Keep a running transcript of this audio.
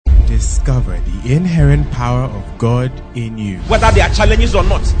discover the inherent power of God in you. Whether there are challenges or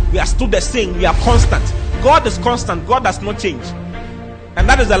not, we are still the same. We are constant. God is constant. God does not change. And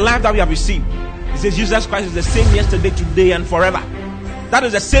that is the life that we have received. He says Jesus Christ is the same yesterday, today, and forever. That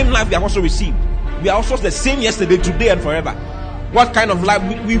is the same life we have also received. We are also the same yesterday, today, and forever. What kind of life?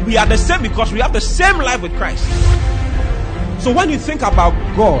 We are the same because we have the same life with Christ. So when you think about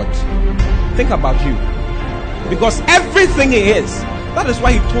God, think about you. Because everything He is, that is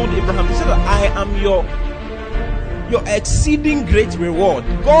why He told Abraham, He said, I am your exceeding great reward.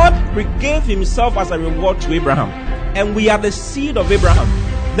 God gave Himself as a reward to Abraham. And we are the seed of Abraham.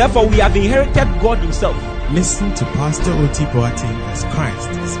 Therefore, we have inherited God Himself. Listen to Pastor O.T. Boateng as Christ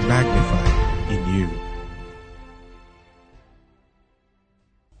is magnified in you.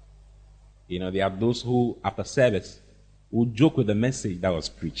 You know, there are those who, after service, will joke with the message that was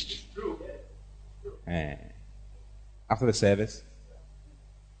preached. After the service,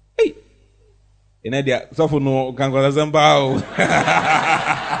 hey, you know, there so no can go to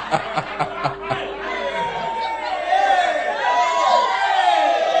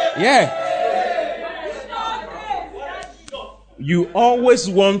yeah. You always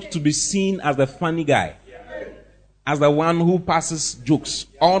want to be seen as the funny guy, as the one who passes jokes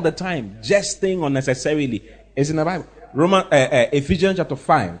all the time, jesting unnecessarily. It's in the Bible. Ephesians chapter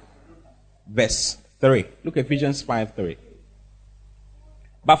 5, verse 3. Look at Ephesians 5:3.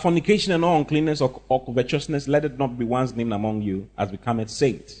 But fornication and all uncleanness or covetousness, let it not be once named among you as becometh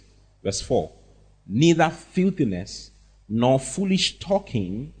saints. Verse 4. Neither filthiness, nor foolish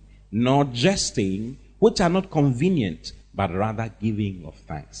talking, nor jesting, which are not convenient, but rather giving of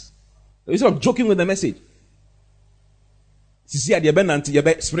thanks. So instead of joking with the message,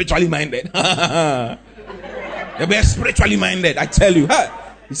 you're spiritually minded. You're spiritually minded, I tell you.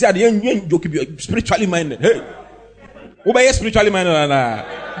 You see, at the end, you joke, you're spiritually minded. Hey, who are you spiritually minded?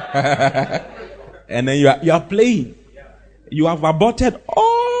 And then you are playing. You have aborted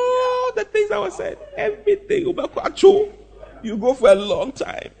all the things that were said. Everything. You go for a long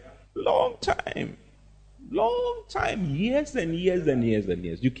time. Years and years and years and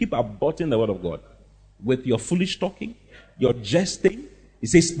years. You keep aborting the word of God with your foolish talking, your jesting. He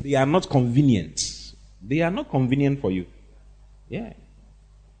says they are not convenient. They are not convenient for you. Yeah.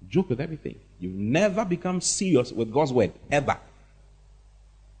 Joke with everything. You never become serious with God's word, ever.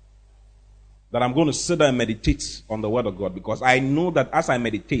 That I'm going to sit there and meditate on the word of God, because I know that as I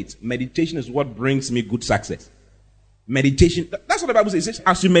meditate, meditation is what brings me good success. Meditation, that's what the Bible says. It says,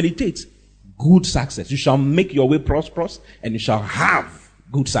 as you meditate, good success. You shall make your way prosperous and you shall have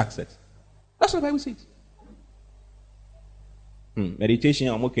good success. That's what the Bible says. Meditation,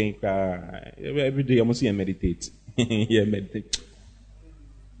 I'm okay. Every day I'm going to meditate. Yeah, meditate.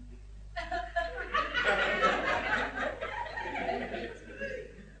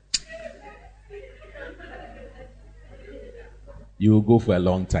 You will go for a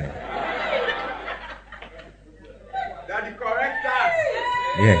long time. Daddy, correct us.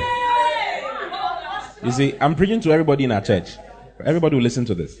 Yeah. You see, I'm preaching to everybody in our church. Everybody will listen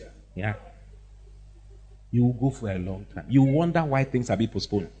to this. Yeah. You will go for a long time. You wonder why things are being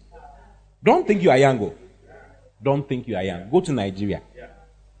postponed. Don't think you are young. Go. Don't think you are young. Go to Nigeria. Do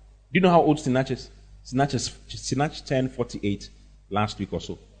you know how old Sinach is? Sinach turned 48 last week or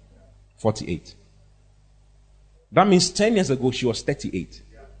so. 48. That means 10 years ago she was 38.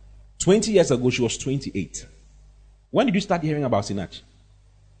 20 years ago she was 28. When did you start hearing about Sinach?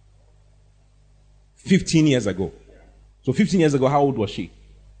 15 years ago. So 15 years ago, how old was she?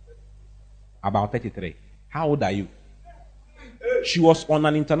 About 33. How old are you? She was on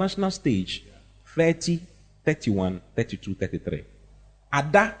an international stage 30, 31, 32, 33.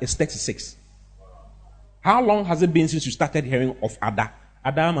 Ada is 36. How long has it been since you started hearing of Ada?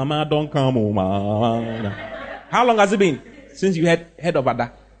 Ada, mama, don't come, mama. How long has it been since you heard of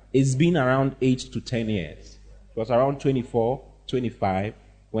Ada? It's been around 8 to 10 years. It was around 24, 25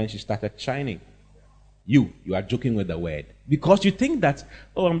 when she started shining. You are joking with the word. Because you think that,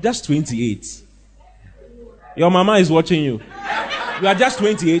 oh, I'm just 28. Your mama is watching you. You are just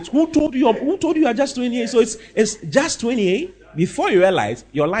 28. Who told you you are just 28? So it's just 28. Before you realize,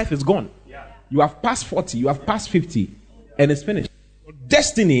 your life is gone. You have passed 40, you have passed 50, and it's finished. Your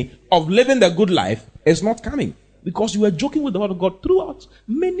destiny of living the good life is not coming. Because you were joking with the word of God throughout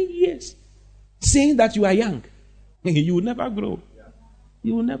many years, saying that you are young. You will never grow.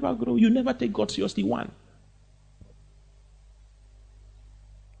 You will never grow. You never take God seriously. One.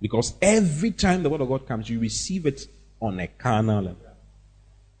 Because every time the word of God comes, you receive it on a carnal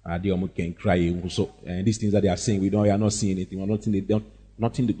level. Can cry. And these things that they are saying, we are not seeing anything.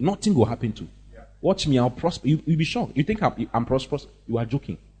 Nothing will happen to. Watch me, I'll prosper. You'll be shocked. You think I'm prosperous? You are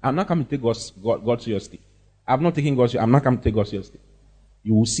joking. I'm not coming to take God seriously. I've not taken God seriously. I'm not coming to take God seriously.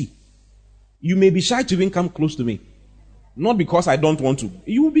 You will see. You may be shy to even come close to me. Not because I don't want to.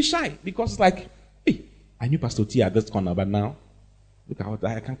 You will be shy because it's like, hey, I knew Pastor T at this corner, but now, look at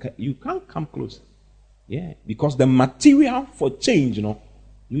what you can't come close. Yeah, because the material for change,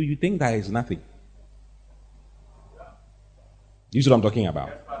 you think that is nothing. You see what I'm talking about?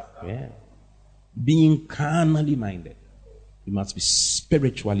 Yeah. Being carnally minded. You must be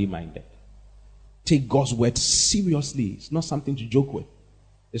spiritually minded. Take God's word seriously. It's not something to joke with.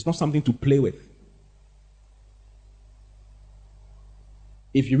 It's not something to play with.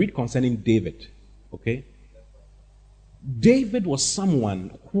 If you read concerning David, okay? David was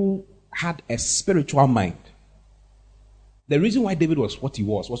someone who had a spiritual mind. The reason why David was what he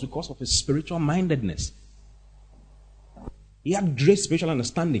was because of his spiritual mindedness. He had great spiritual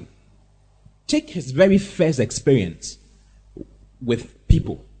understanding. Take his very first experience with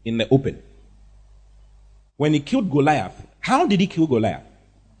people in the open. When he killed Goliath, how did he kill Goliath?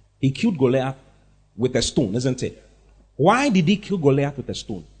 He killed Goliath with a stone, isn't it? Why did he kill Goliath with a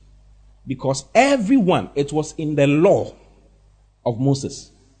stone? Because it was in the law of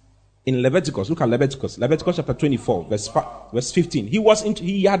Moses. In Leviticus, look at Leviticus chapter 24, verse 15.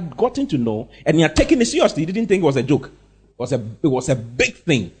 He had gotten to know, and he had taken it seriously. He didn't think it was a joke. It was a big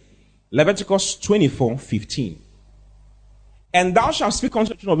thing. Leviticus 24, 15. And thou shalt speak unto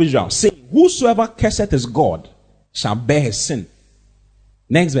the children of Israel, saying, whosoever curseth his God shall bear his sin.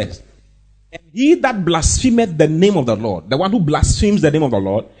 Next verse. And he that blasphemeth the name of the Lord, the one who blasphemes the name of the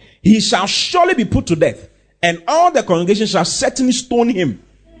Lord, he shall surely be put to death. And all the congregation shall certainly stone him,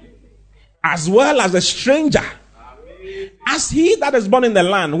 as well as a stranger. As he that is born in the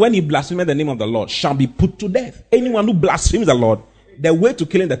land, when he blasphemeth the name of the Lord, shall be put to death. Anyone who blasphemes the Lord, the way to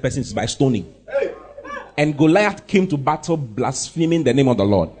killing the person is by stoning. And Goliath came to battle blaspheming the name of the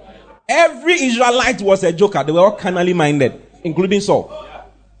Lord. Every Israelite was a joker. They were all carnally minded, including Saul.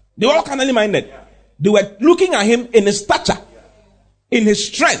 They were all carnally minded. They were looking at him in his stature, in his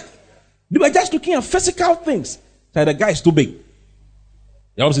strength. They were just looking at physical things. So the guy is too big.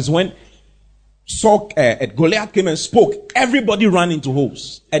 The opposite is when Goliath came and spoke, everybody ran into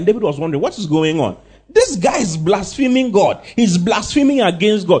holes. And David was wondering, what is going on? This guy is blaspheming God. He's blaspheming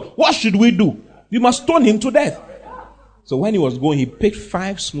against God. What should we do? We must stone him to death. So when he was going, he picked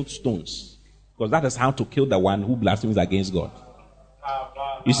 5 smooth stones. Because that is how to kill the one who blasphemes against God.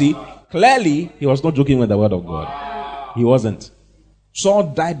 You see, clearly, he was not joking with the word of God. He wasn't. Saul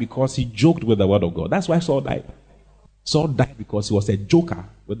died because he joked with the word of God. That's why Saul died. Saul died because he was a joker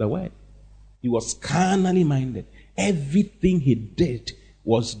with the word. He was carnally minded. Everything he did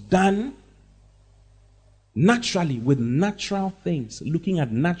was done naturally, with natural things, looking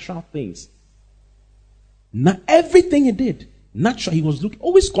at natural things. Everything he did, natural. He was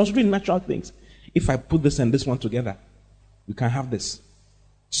always considering natural things. If I put this and this one together, we can have this.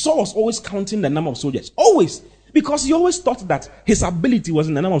 Saul was always counting the number of soldiers. Always. Because he always thought that his ability was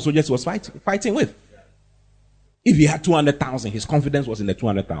in the number of soldiers he was fighting with. If he had 200,000, his confidence was in the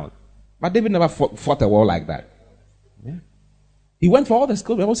 200,000. But David never fought a war like that. Yeah. He went for all the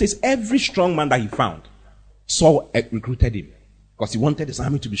skills. The Bible says every strong man that he found, Saul recruited him. Because he wanted his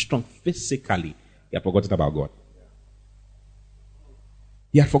army to be strong physically. He had forgotten about God.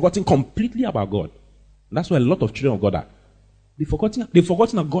 He had forgotten completely about God. And that's where a lot of children of God are. They've forgotten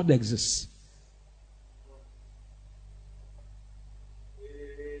that God exists.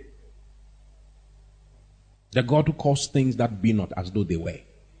 The God who calls things that be not as though they were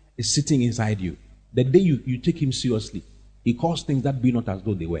is sitting inside you. The day you take him seriously, he calls things that be not as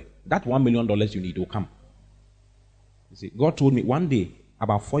though they were. That $1 million you need will come. You see, God told me one day,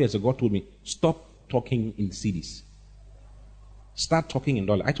 about 4 years ago, God told me, stop talking in cedis. Start talking in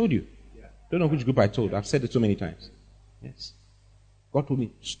dollars. I told you. Don't know which group I told. I've said it so many times. Yes. God told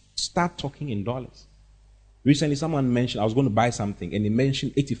me, start talking in dollars. Recently, someone mentioned, I was going to buy something, and he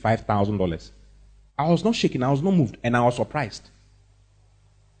mentioned $85,000. I was not shaken, I was not moved, and I was surprised.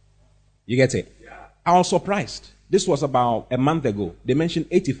 You get it? Yeah. I was surprised. This was about a month ago. They mentioned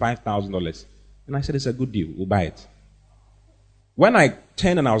 $85,000. And I said, it's a good deal, we'll buy it. When I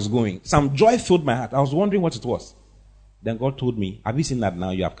turned and I was going, some joy filled my heart. I was wondering what it was. Then God told me, have you seen that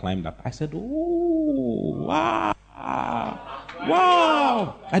now you have climbed up? I said, oh, wow.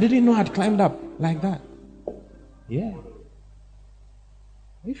 Wow. I didn't know I'd climbed up like that. Yeah.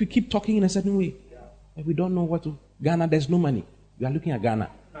 If you keep talking in a certain way, if we don't know what to... Ghana, there's no money. We are looking at Ghana.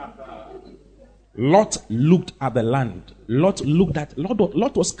 Lot looked at the land. Lot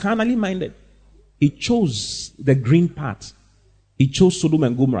was carnally minded. He chose the green path. He chose Sodom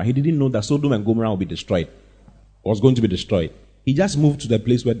and Gomorrah. He didn't know that Sodom and Gomorrah would be destroyed. Was going to be destroyed. He just moved to the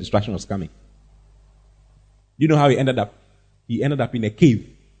place where distraction was coming. You know how he ended up? He ended up in a cave.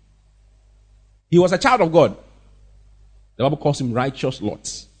 He was a child of God. The Bible calls him righteous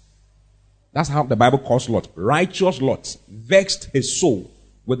Lot. That's how the Bible calls Lot. Righteous Lot vexed his soul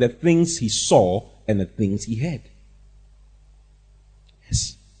with the things he saw and the things he heard.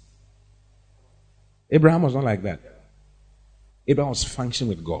 Yes. Abraham was not like that. Abraham was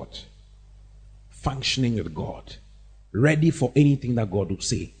functioning with God. Functioning with God. Ready for anything that God would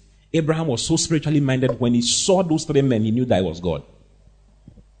say. Abraham was so spiritually minded, when he saw those three men, he knew that it was God.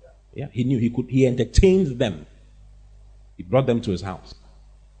 Yeah, he knew he entertained them. He brought them to his house.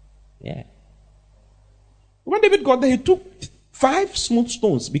 Yeah. When David got there, he took 5 smooth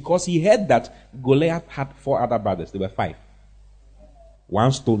stones because he heard that Goliath had 4 other brothers. There were 5.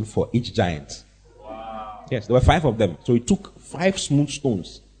 1 stone for each giant. Wow. Yes, there were 5 of them. So he took 5 smooth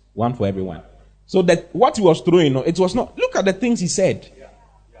stones, 1 for everyone. So that what he was throwing, it was not. Look at the things he said.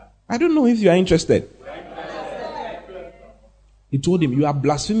 I don't know if you are interested. He told him, you are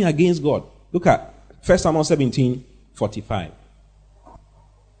blaspheming against God. Look at 1 Samuel 17:45.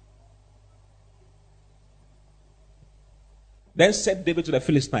 Then said David to the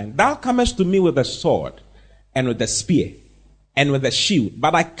Philistine, thou comest to me with a sword and with a spear and with a shield,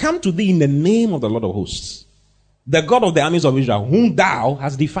 but I come to thee in the name of the Lord of hosts, the God of the armies of Israel, whom thou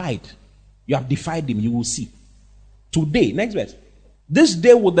hast defied. You have defied him, you will see. Today, next verse. This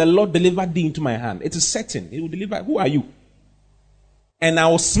day will the Lord deliver thee into my hand. It is certain. He will deliver. Who are you? And I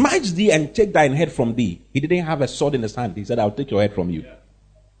will smite thee and take thine head from thee. He didn't have a sword in his hand. He said, I will take your head from you.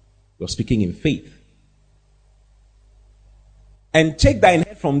 You're speaking in faith. And take thine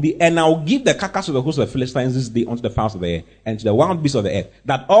head from thee, and I will give the carcass of the host of the Philistines this day unto the fowls of the air, and to the wild beasts of the earth,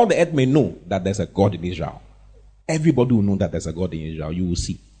 that all the earth may know that there's a God in Israel. Everybody will know that there's a God in Israel. You will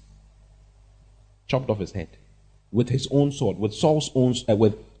see. Chopped off his head with his own sword, with Saul's own,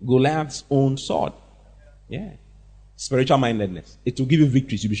 with Goliath's own sword. Yeah. Spiritual mindedness. It will give you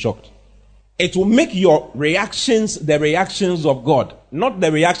victories. You'll be shocked. It will make your reactions the reactions of God, not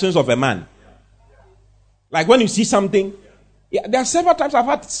the reactions of a man. Like when you see something, yeah, there are several times I've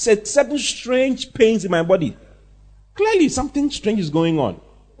had certain strange pains in my body. Clearly, something strange is going on.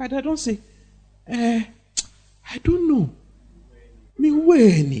 But I don't say, I don't know. Me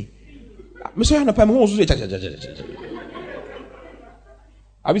when? Have you seen that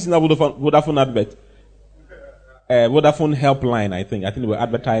Vodafone advert? Vodafone helpline, I think they were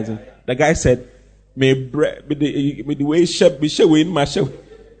advertising. The guy said, "Me the way shape be show in my show."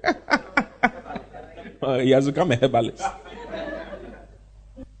 He has become a herbalist.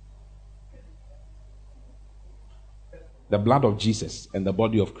 The blood of Jesus and the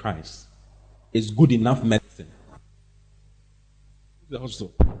body of Christ is good enough medicine.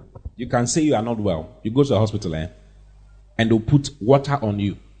 Also, you can say you are not well. You go to the hospital, and they'll put water on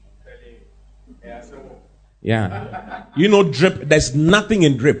you. Yeah. You know drip, there's nothing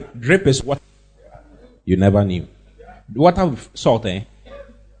in drip. Drip is what you never knew. Water with salt,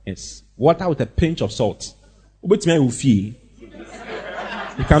 Yes. Water with a pinch of salt. You can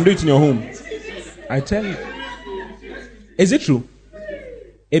do it in your home. I tell you. Is it true?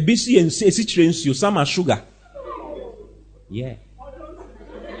 ABC and AC trains you, some are sugar. Yeah.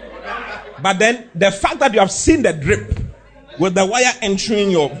 But then the fact that you have seen the drip with the wire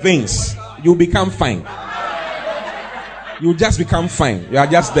entering your veins, you become fine. You just become fine. You are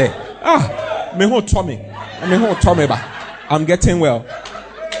just there. Me who told me. I'm getting well.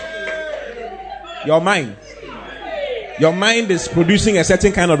 Your mind is producing a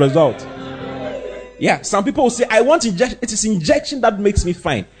certain kind of result. Yeah, some people will say, I want injection. It is injection that makes me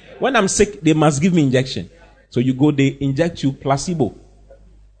fine. When I'm sick, they must give me injection. So you go, they inject you placebo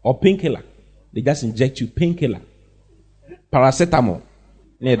or painkiller. They just inject you painkiller. Paracetamol.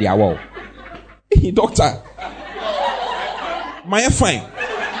 Near the wall. Hey, doctor. My fine.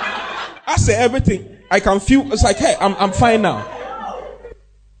 I say everything. I can feel, it's like, hey, I'm fine now.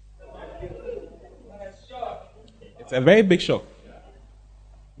 It's a very big shock.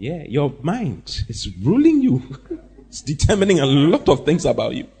 Yeah, your mind is ruling you. It's determining a lot of things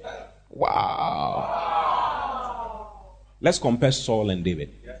about you. Wow. Let's compare Saul and David.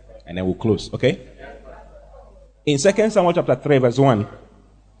 And then we'll close, okay? In 2 Samuel chapter 3, verse 1.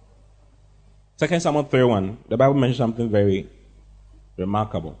 2 Samuel 3:1, the Bible mentions something very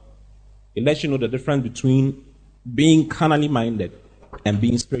remarkable. It lets you know the difference between being carnally minded and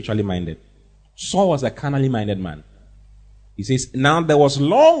being spiritually minded. Saul was a carnally minded man. He says, now there was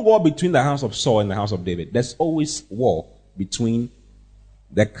long war between the house of Saul and the house of David. There's always war between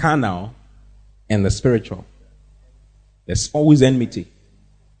the carnal and the spiritual. There's always enmity.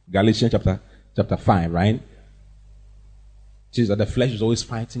 Galatians chapter 5, right? It says that the flesh is always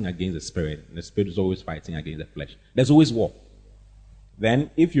fighting against the spirit, and the spirit is always fighting against the flesh. There's always war.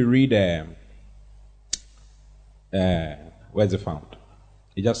 Then, if you read, where's it found?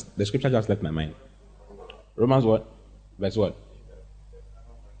 The scripture just left my mind. Romans what? Verse what?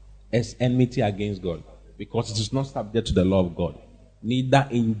 It's enmity against God, because it is not subject to the law of God. Neither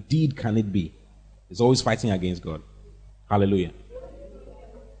indeed can it be. It's always fighting against God. Hallelujah.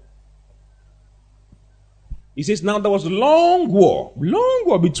 He says, now there was long war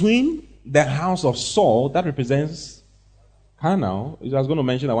between the house of Saul, that represents Hannah. I was going to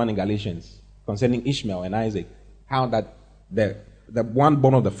mention the one in Galatians concerning Ishmael and Isaac, how that the one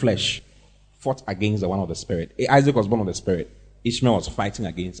born of the flesh fought against the one of the spirit. Isaac was born of the spirit. Ishmael was fighting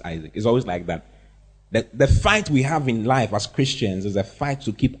against Isaac. It's always like that. The fight we have in life as Christians is a fight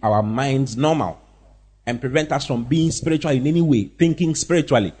to keep our minds normal and prevent us from being spiritual in any way, thinking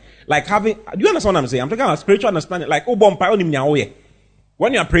spiritually. Like do you understand what I'm saying? I'm talking about spiritual understanding. Like, when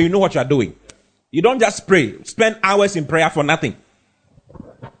you are praying, you know what you are doing. You don't just pray. Spend hours in prayer for nothing.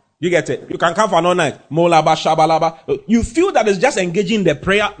 You get it? You can come for all night. Molaba, shabalaba. You feel that it's just engaging in the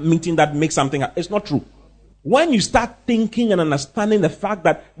prayer meeting that makes something happen. It's not true. When you start thinking and understanding the fact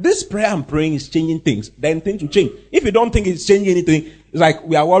that this prayer I'm praying is changing things, then things will change. If you don't think it's changing anything, it's like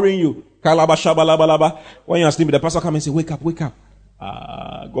we are worrying you. Kalaba, shabalabalaba. When you are sleeping, the pastor comes and says, wake up, wake up.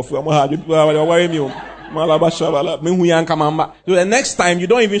 Go for your worrying you. So the next time you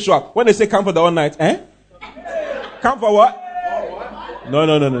don't even show up. When they say come for the all night, come for what?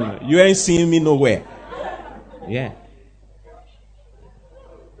 No. You ain't seeing me nowhere. Yeah.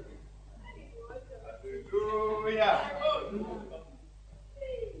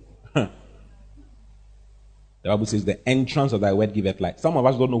 The Bible says the entrance of thy word giveth light. Some of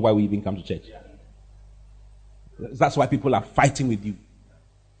us don't know why we even come to church. That's why people are fighting with you.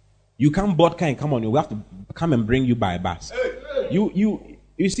 You can't board car and come on. We have to come and bring you by a bus. You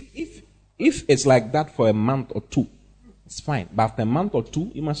see, if it's like that for a month or two, it's fine. But after a month or two,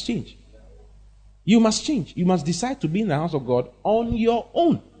 you must change. You must change. You must decide to be in the house of God on your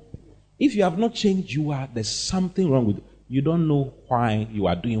own. If you have not changed, there's something wrong with you. You don't know why you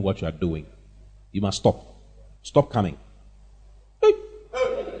are doing what you are doing. You must stop. Stop coming.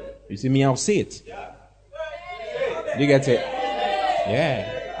 You see me, I'll say it. You get it?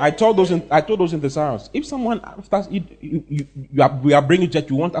 Yeah. I told those in the house. If someone after we are bringing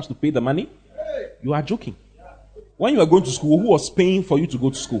church, you want us to pay the money? You are joking. When you are going to school, who was paying for you to go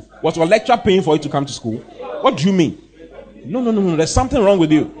to school? Was your lecturer paying for you to come to school? What do you mean? No. There's something wrong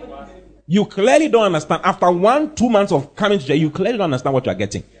with you. You clearly don't understand. After 1-2 months of coming to church, you clearly don't understand what you are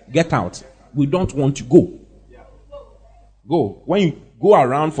getting. Get out. We don't want you. Go. When you go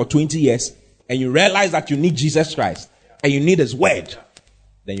around for 20 years and you realize that you need Jesus Christ and you need His word,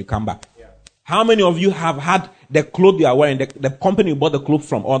 then you come back. How many of you have had the clothes you are wearing, the company you bought the clothes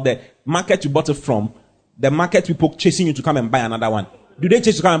from, or the market you bought it from, the market people chasing you to come and buy another one? Do they chase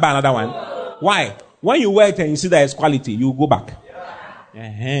you to come and buy another one? Why? When you wear it and you see that it's quality, you go back.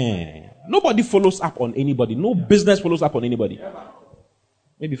 Nobody follows up on anybody. No business follows up on anybody.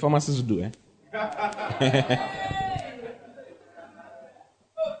 Maybe pharmacists do,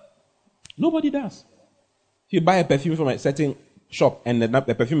 Nobody does. If you buy a perfume from a certain shop and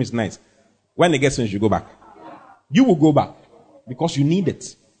the perfume is nice, when it gets finished, you go back. You will go back because you need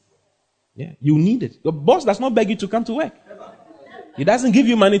it. Yeah, you need it. The boss does not beg you to come to work. He doesn't give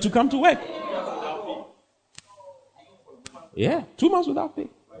you money to come to work. Yeah, 2 months without pay.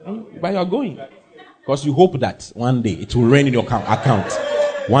 But you're going. Because you hope that one day it will rain in your account.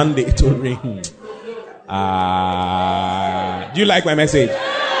 One day it will rain. Do you like my message?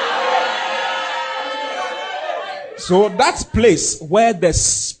 So that place where the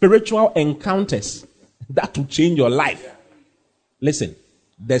spiritual encounters that will change your life. Listen,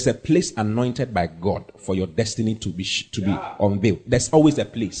 there's a place anointed by God for your destiny to be unveiled. There's always a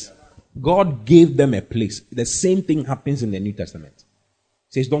place. God gave them a place. The same thing happens in the New Testament.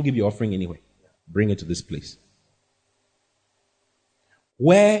 It says, don't give your offering anyway. Bring it to this place.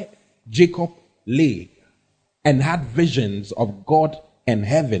 Where Jacob lay and had visions of God and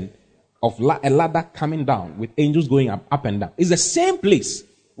heaven, of a ladder coming down with angels going up and down. It's the same place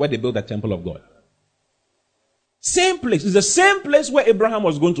where they built the temple of God. Same place. It's the same place where Abraham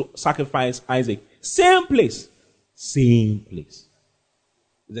was going to sacrifice Isaac. Same place. Same place.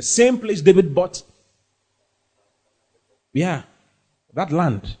 It's the same place David bought. Yeah. That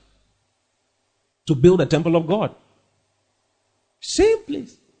land. To build the temple of God. Same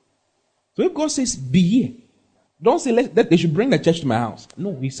place. So if God says, be here. Don't say that they should bring the church to my house.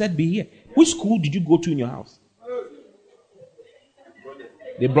 No, He said be here. Which school did you go to in your house?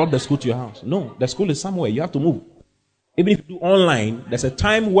 They brought the school to your house. No, the school is somewhere. You have to move. Even if you do online, there's a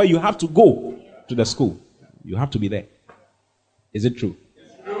time where you have to go to the school. You have to be there. Is it true?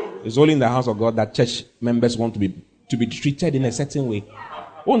 It's only in the house of God that church members want to be treated in a certain way.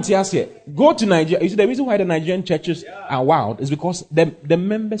 Go to Nigeria. You see, the reason why the Nigerian churches are wild is because the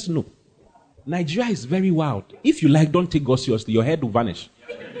members know. Nigeria is very wild. If you like, don't take God seriously. Your head will vanish.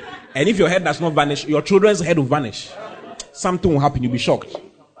 And if your head does not vanish, your children's head will vanish. Something will happen. You'll be shocked.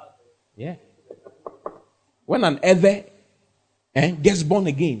 Yeah. When an Ever gets born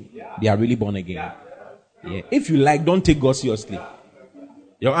again, they are really born again. Yeah. If you like, don't take God seriously.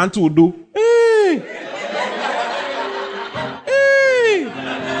 Your auntie will do, hey! Hey!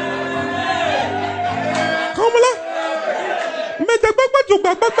 Come on.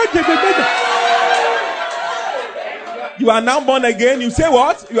 You are now born again. You say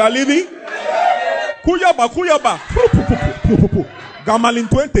what? You are living? Kuyaba. Gamalin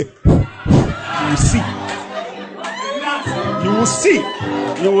 20. You will see. You will see.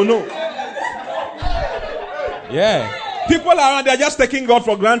 You will know. Yeah. People around, they're just taking God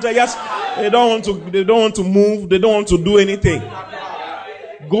for granted. Yes, they don't want to move. They don't want to do anything.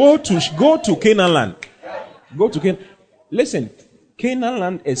 Go to Canaan land. Go to Canaan. Listen, Canaan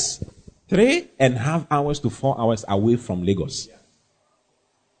land is 3.5 hours to 4 hours away from Lagos.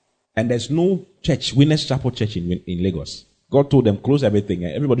 And there's no church, Winners Chapel Church in Lagos. God told them, close everything.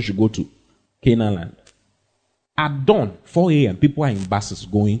 Everybody should go to Canaan land. At dawn, 4 a.m., people are in buses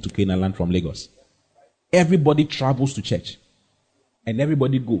going to Canaan land from Lagos. Everybody travels to church. And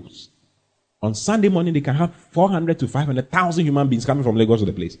everybody goes. On Sunday morning, they can have 400 to 500,000 human beings coming from Lagos to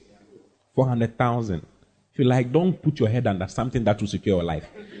the place. 400,000. If you like, don't put your head under something that will secure your life.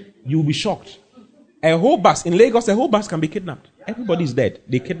 You'll be shocked. A whole bus, in Lagos, a whole bus can be kidnapped. Everybody's dead.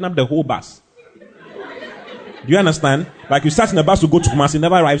 They kidnap the whole bus. Do you understand? Like you start in a bus to go to Kumasi,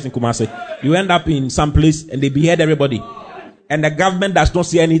 never arrives in Kumasi. You end up in some place and they behead everybody. And the government does not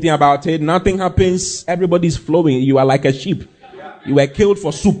see anything about it. Nothing happens. Everybody's flowing. You are like a sheep. You were killed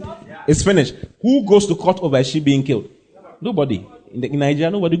for soup. It's finished. Who goes to court over a sheep being killed? Nobody. In Nigeria,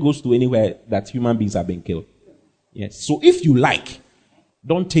 nobody goes to anywhere that human beings are being killed. Yes. So if you like,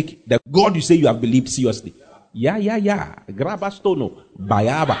 don't take the God you say you have believed seriously. Yeah. Grabastono.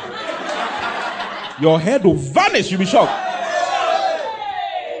 Bayaba. Your head will vanish. You'll be shocked.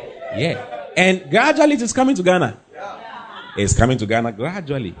 Yeah. And gradually it is coming to Ghana. It's coming to Ghana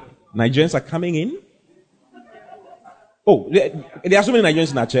gradually. Nigerians are coming in. Oh, there are so many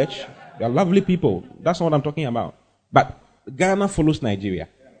Nigerians in our church. They are lovely people. That's not what I'm talking about. But Ghana follows Nigeria.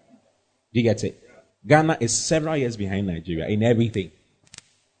 Do you get it? Ghana is several years behind Nigeria in everything.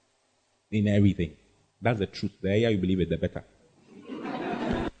 In everything. That's the truth. The earlier you believe it, the better.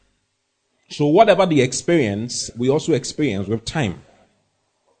 So whatever the experience, we also experience with time.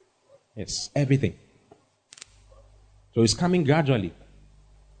 Yes, everything. So it's coming gradually.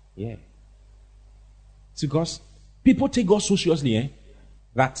 Yeah. It's because people take God so seriously,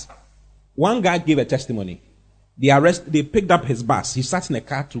 that one guy gave a testimony. They picked up his bus. He sat in a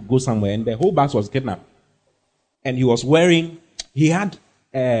car to go somewhere, and the whole bus was kidnapped. And he was wearing,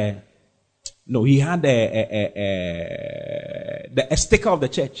 a sticker of the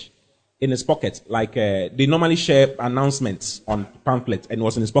church in his pocket. Like, they normally share announcements on pamphlets, and it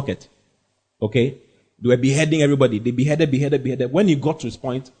was in his pocket. Okay? They were beheading everybody. They beheaded. When he got to his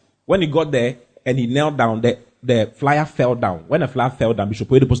point, when he got there and he knelt down, the flyer fell down. When the flyer fell down, Bishop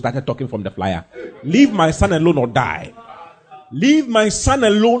Oyedepo started talking from the flyer. Leave my son alone or die. Leave my son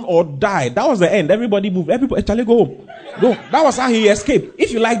alone or die. That was the end. Everybody moved. Everybody, Charlie, go home. Go. That was how he escaped.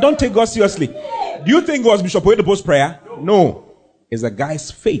 If you like, don't take God seriously. Do you think it was Bishop Oyedepo's prayer? No. It's the guy's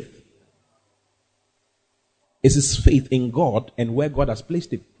faith. It's his faith in God and where God has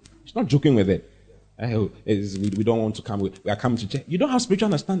placed him. He's not joking with it. We don't want to come. We are coming to church. You don't have spiritual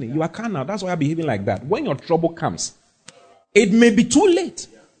understanding. You are carnal. That's why you're behaving like that. When your trouble comes, it may be too late.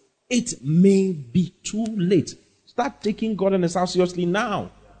 It may be too late. Start taking God and His house seriously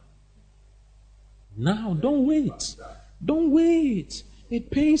now. Now, don't wait. Don't wait. It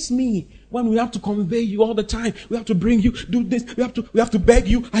pains me when we have to convey you all the time. We have to bring you, do this. We have to beg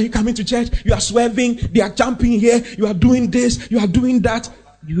you. Are you coming to church? You are swerving. They are jumping here. You are doing this. You are doing that.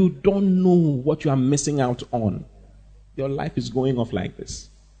 You don't know what you are missing out on. Your life is going off like this.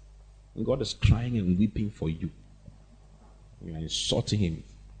 And God is crying and weeping for you. You are insulting Him.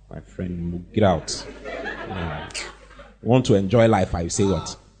 My friend, get out. Want to enjoy life, I say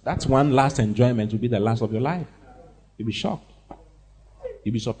what? That's one last enjoyment will be the last of your life. You'll be shocked.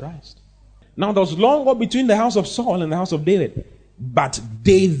 You'll be surprised. Now there was long war between the house of Saul and the house of David. But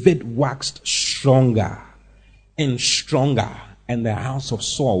David waxed stronger and stronger. And the house of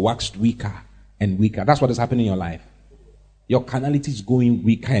Saul waxed weaker and weaker. That's what is happening in your life. your carnality is going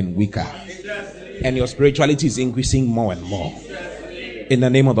weaker and weaker. And your spirituality is increasing more and more. In the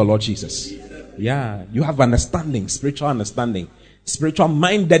name of the Lord Jesus. Yeah, you have understanding, spiritual understanding, spiritual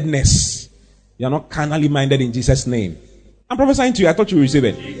mindedness. You are not carnally minded in Jesus' name. I'm prophesying to you. I thought you would receive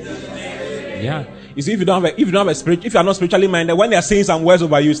it. Yeah. You see, if you don't have if you are not spiritually minded, when they are saying some words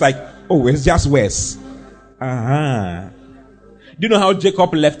over you, it's like, oh, it's just words. Do you know how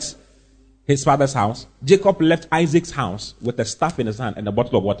Jacob left his father's house? Jacob left Isaac's house with a staff in his hand and a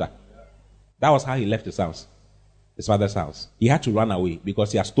bottle of water. That was how he left his house, his father's house. He had to run away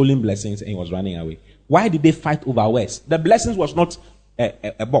because he had stolen blessings and he was running away. Why did they fight over words? The blessings was not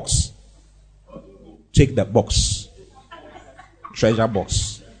a box. Take the box. Treasure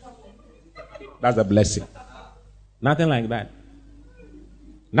box. That's a blessing. Nothing like that.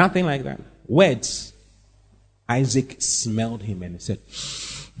 Nothing like that. Words. Isaac smelled him and he said,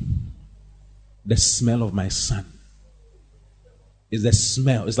 the smell of my son is the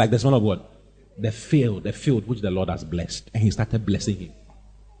smell. It's like the smell of what? The field which the Lord has blessed. And he started blessing him.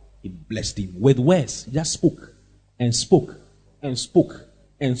 He blessed him with words. He just spoke and spoke and spoke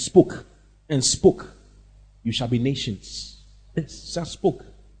and spoke and spoke. You shall be nations. This just spoke.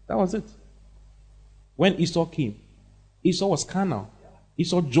 That was it. When Esau came, Esau was carnal.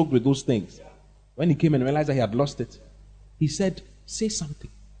 Esau joked with those things. When he came and realized that he had lost it, he said, say something.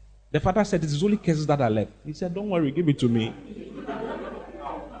 The father said, it is only curses that are left. He said, don't worry, give it to me.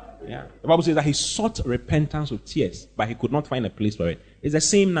 Yeah. The Bible says that he sought repentance with tears, but he could not find a place for it. It's the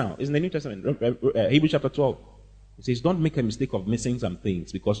same now. It's in the New Testament. Hebrews chapter 12. It says, don't make a mistake of missing some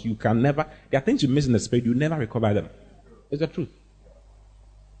things, because you can never, there are things you miss in the spirit, you never recover them. It's the truth.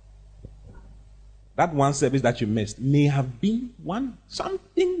 That one service that you missed may have been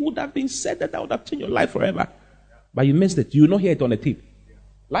something would have been said that would have changed your life forever. But you missed it. You will not hear it on the tape.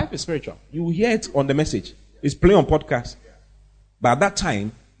 Life is spiritual. You will hear it on the message. It's playing on podcast. But at that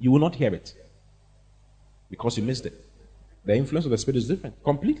time, you will not hear it. Because you missed it. The influence of the Spirit is different.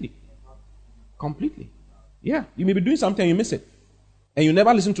 Completely. Completely. Yeah. You may be doing something and you miss it. And you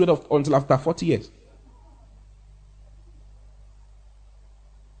never listen to it until after 40 years.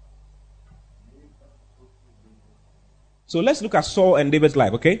 So let's look at Saul and David's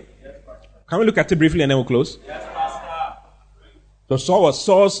life, okay? Yes, can we look at it briefly and then we'll close? Yes, Pastor.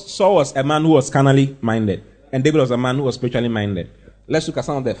 So Saul was a man who was carnally minded. And David was a man who was spiritually minded. Let's look at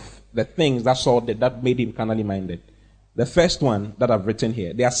some of the things that Saul did that made him carnally minded. The first one that I've written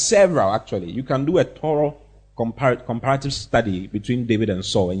here. There are several, actually. You can do a thorough comparative study between David and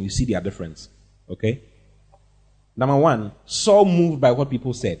Saul and you see their difference. Okay? Number one, Saul moved by what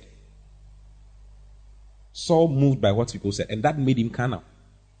people said. Saul moved by what people said, and that made him carnal.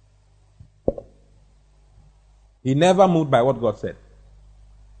 He never moved by what God said.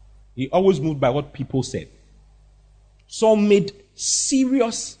 He always moved by what people said. Saul made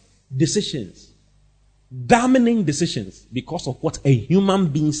serious decisions, damning decisions, because of what a human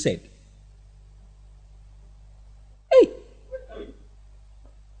being said. Hey!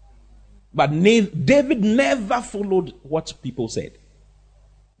 But David never followed what people said.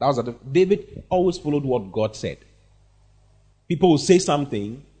 David always followed what God said. People will say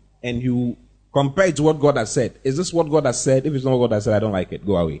something and you compare it to what God has said. Is this what God has said? If it's not what God has said, I don't like it.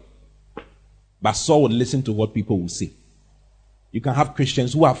 Go away. But Saul would listen to what people will say. You can have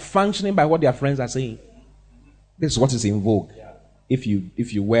Christians who are functioning by what their friends are saying. This is what is in vogue. If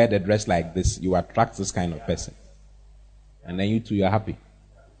you wear the dress like this, you attract this kind of person. And then you too, you're happy.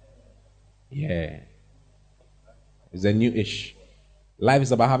 Yeah. It's a new ish. Life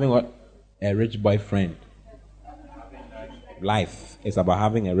is about having what? A rich boyfriend. Life is about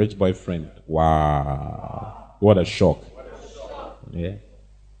having a rich boyfriend. Wow. What a shock. Yeah.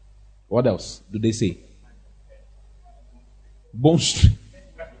 What else do they say? Bone Street.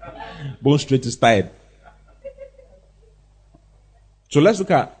 Bone Street is tired. So let's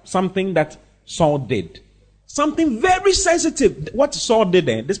look at something that Saul did. Something very sensitive. What Saul did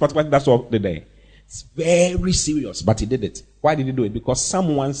there, this particular thing that Saul did there, it's very serious, but he did it. Why did he do it? Because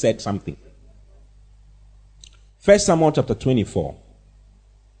someone said something. 1 Samuel chapter 24.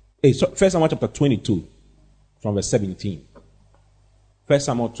 1 Samuel chapter 22 from verse 17. 1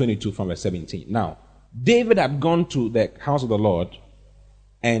 Samuel 22 from verse 17. Now, David had gone to the house of the Lord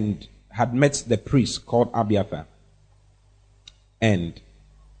and had met the priest called Abiathar. And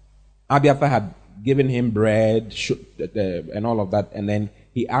Abiathar had given him bread and all of that. And then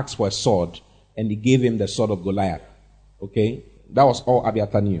he asked for a sword. And he gave him the sword of Goliath. Okay? That was all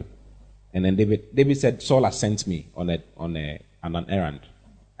Abiathar knew. And then David said, Saul has sent me on an errand.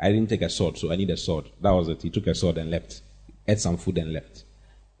 I didn't take a sword, so I need a sword. That was it. He took a sword and left. Ate some food and left.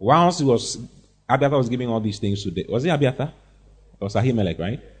 Whilst he was Abiathar was giving all these things to David. Was it Abiathar? It was Ahimelech,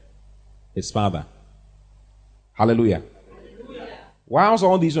 right? His father. Hallelujah. Whilst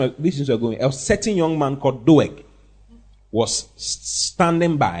all these things were going, a certain young man called Doeg was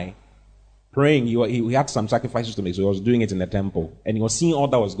standing by, praying. He had some sacrifices to make, so he was doing it in the temple. And he was seeing all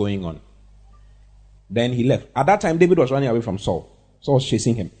that was going on. Then he left. At that time, David was running away from Saul. Saul was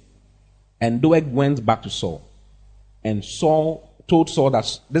chasing him. And Doeg went back to Saul. And Saul told Saul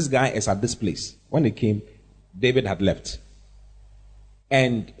that this guy is at this place. When they came, David had left.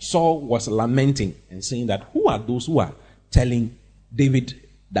 And Saul was lamenting and saying that, who are those who are telling David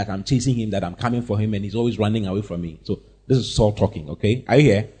that I'm chasing him, that I'm coming for him, and he's always running away from me? So this is Saul talking, okay? Are you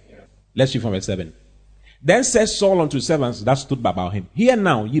here? Yeah. Let's read from verse 7. Then says Saul unto his servants that stood about him, hear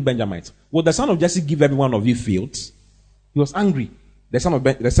now, ye Benjamites, will the son of Jesse give every one of you fields? He was angry. The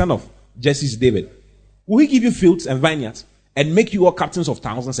son of Jesse is David. Will he give you fields and vineyards and make you all captains of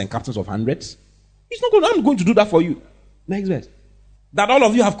thousands and captains of hundreds? He's not going. I'm going to do that for you. Next verse. That all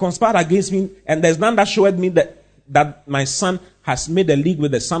of you have conspired against me, and there's none that showed me that my son has made a league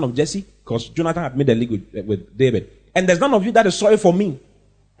with the son of Jesse, because Jonathan had made a league with David. And there's none of you that is sorry for me.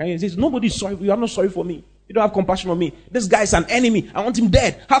 And he says, nobody's sorry. You are not sorry for me. You don't have compassion on me. This guy is an enemy. I want him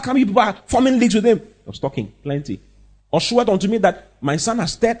dead. How come you people are forming leagues with him? I was talking plenty. Or showed unto me that my son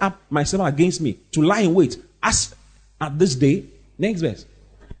has stirred up my servant against me to lie in wait. As at this day, next verse.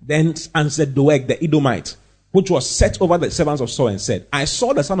 Then answered Doeg the Edomite, which was set over the servants of Saul, and said, I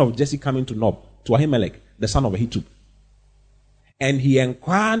saw the son of Jesse coming to Nob, to Ahimelech, the son of Ahitub. And he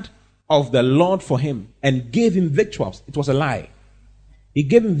inquired of the Lord for him, and gave him victuals. It was a lie. He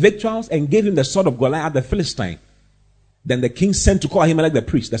gave him victuals and gave him the sword of Goliath the Philistine. Then the king sent to call Ahimelech the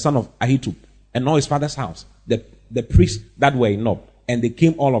priest, the son of Ahitub, and all his father's house, the priests that were in Nob. And they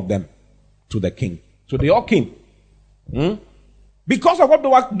came all of them to the king. So they all came. Because of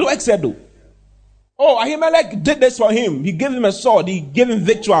what Doeg said though. Oh, Ahimelech did this for him. He gave him a sword. He gave him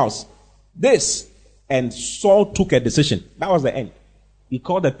victuals. This. And Saul took a decision. That was the end. He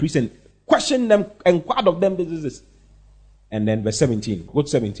called the priest and questioned them, inquired of them, this. And then verse 17. Go to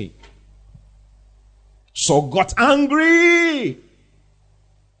 17. Saul got angry.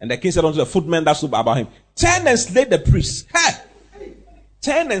 And the king said unto the footmen that stood about him, turn and slay the priests. Hey!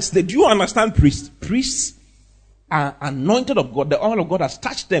 Turn and slay. Do you understand priests? Priests are anointed of God. The oil of God has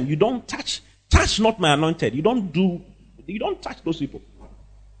touched them. You don't touch not my anointed. You don't touch those people.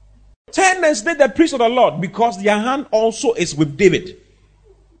 Turn and slay the priests of the Lord, because their hand also is with David.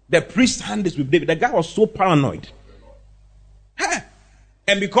 The priest's hand is with David. The guy was so paranoid.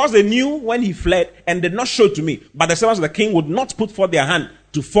 And because they knew when he fled and did not show it to me, but the servants of the king would not put forth their hand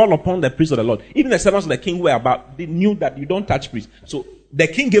to fall upon the priests of the Lord. Even the servants of the king who were about, they knew that you don't touch priests. So the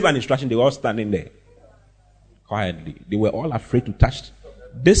king gave an instruction. They were all standing there quietly. They were all afraid to touch.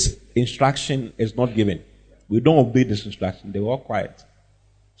 This instruction is not given. We don't obey this instruction. They were all quiet.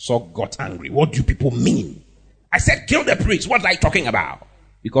 Saul got angry. What do you people mean? I said, kill the priest. What are you talking about?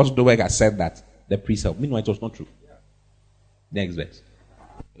 Because Doeg had said that, the priest helped. Meanwhile, it was not true. Next verse.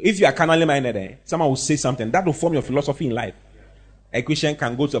 If you are carnally minded, someone will say something that will form your philosophy in life. A Christian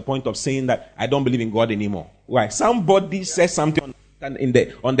can go to a point of saying that I don't believe in God anymore. Why? Somebody says something on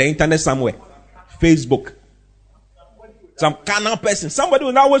the internet somewhere, Facebook. Some carnal person, somebody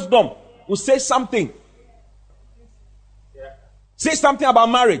without wisdom will say something. Say something about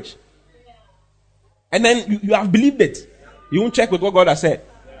marriage. And then you have believed it. You won't check with what God has said.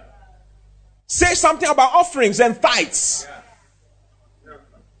 Say something about offerings and tithes.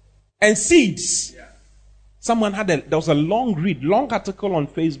 And seeds. Someone there was a long article on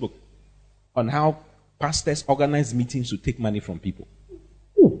Facebook on how pastors organize meetings to take money from people.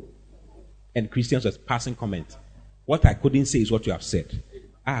 Ooh. And Christians were passing comments. What I couldn't say is what you have said.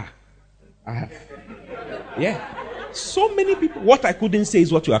 I have. Yeah. So many people. What I couldn't say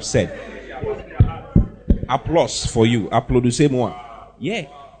is what you have said. Applause for you. Applaudissez moi. Yeah.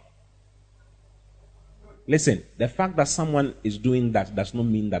 Listen, the fact that someone is doing that does not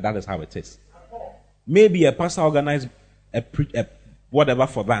mean that is how it is. Maybe a pastor organized a whatever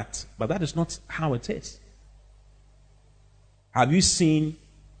for that, but that is not how it is. Have you seen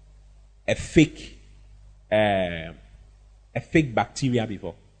a fake bacteria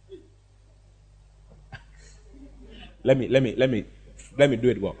before? Let me do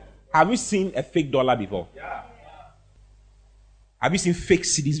it well. Have you seen a fake dollar before? Yeah. Have you seen fake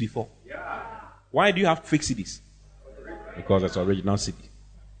CDs before? Yeah. Why do you have fake CDs? Because it's original CD.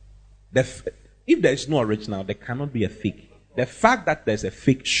 If there is no original, there cannot be a fake. The fact that there's a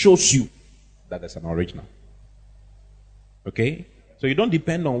fake shows you that there's an original. Okay? So you don't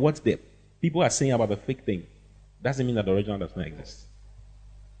depend on what the people are saying about the fake thing. Doesn't mean that the original does not exist.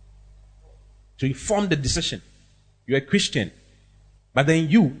 So you form the decision. You're a Christian. But then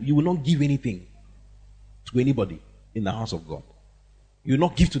you will not give anything to anybody in the house of God. You will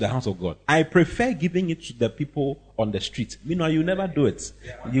not give to the house of God. I prefer giving it to the people on the street. Meanwhile, you never do it.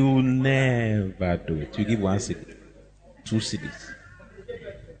 You will never do it. You give 1 cedi, 2 cedis.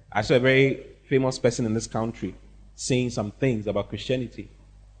 I saw a very famous person in this country saying some things about Christianity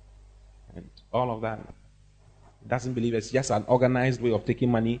and all of that. Doesn't believe it's just an organized way of taking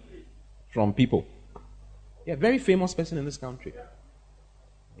money from people. Yeah, very famous person in this country.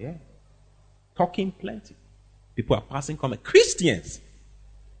 Yeah. Talking plenty. People are passing comment. Christians.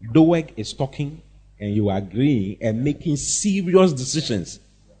 Doeg is talking and you are agreeing and making serious decisions.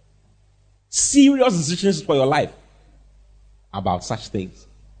 Serious decisions for your life about such things.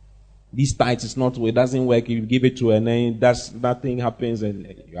 These tithes is not, it doesn't work. You give it to and then nothing happens and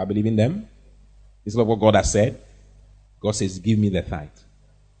you are believing them. It's not what God has said. God says, give me the tithe.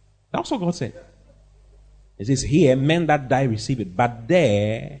 That's what God said. It says, here, men that die receive it. But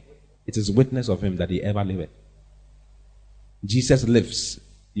there, it is witness of him that he ever liveth. Jesus lives.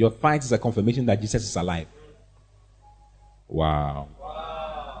 Your tithe is a confirmation that Jesus is alive. Wow.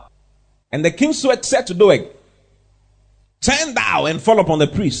 And the king said to Doeg, turn thou and fall upon the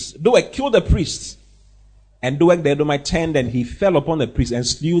priest. Doeg killed the priests. And Doeg the Edomite turned and he fell upon the priest and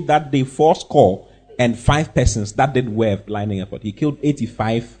slew that day 75 persons that did wear blinding effort. He killed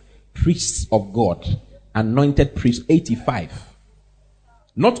 85 priests of God. Anointed priests, 85.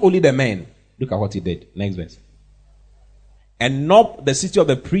 Not only the men. Look at what he did. Next verse. And Nob, the city of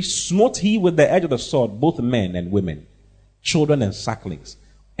the priests, smote he with the edge of the sword both men and women, children and sucklings,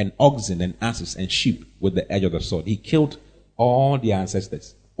 and oxen and asses and sheep with the edge of the sword. He killed all their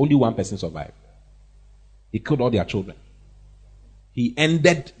ancestors. Only one person survived. He killed all their children. He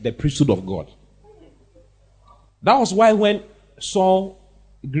ended the priesthood of God. That was why when Saul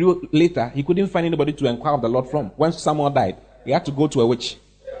grew later, he couldn't find anybody to inquire of the Lord from. When Samuel died, he had to go to a witch,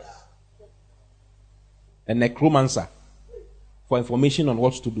 a necromancer, for information on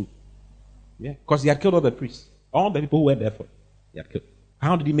what to do. Yeah, because he had killed all the priests. All the people who were there for. He had killed.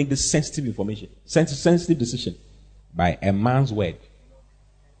 How did he make this sensitive information? Sensitive decision? By a man's word.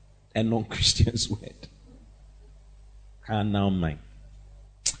 A non-Christian's word. Carnal mind.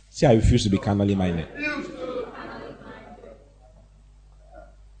 See, I refuse to be carnally minded.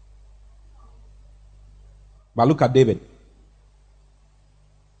 But look at David.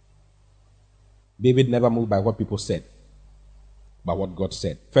 David never moved by what people said, but what God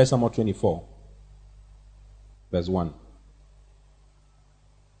said. 1 Samuel 24, verse 1.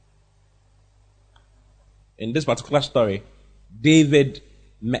 In this particular story,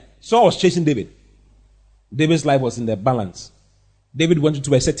 Saul was chasing David. David's life was in the balance. David went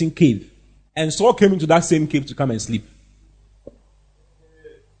into a certain cave, and Saul came into that same cave to come and sleep.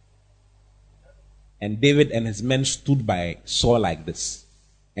 And David and his men stood by Saul like this.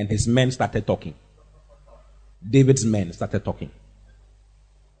 And his men started talking. David's men started talking.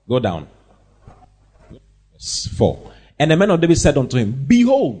 Go down. Verse 4. And the men of David said unto him,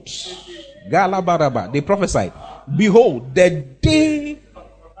 behold, Galabaraba, they prophesied, behold, the day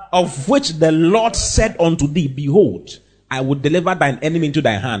of which the Lord said unto thee, behold, I will deliver thine enemy into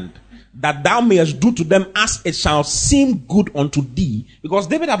thy hand, that thou mayest do to them as it shall seem good unto thee. Because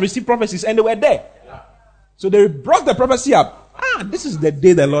David had received prophecies and they were there. So they brought the prophecy up. This is the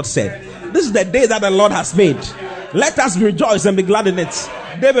day the Lord said. This is the day that the Lord has made. Let us rejoice and be glad in it.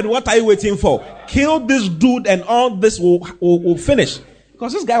 David, what are you waiting for? Kill this dude and all this will finish.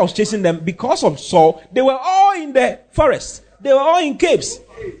 Because this guy was chasing them because of Saul. They were all in the forest. They were all in caves.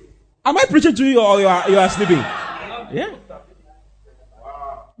 Am I preaching to you or you are sleeping? Yeah.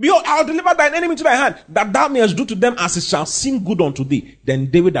 Behold, I'll deliver thine enemy to thy hand, that thou mayest do to them as it shall seem good unto thee.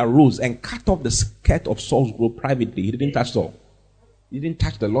 Then David arose and cut off the skirt of Saul's robe privately. He didn't touch Saul. He didn't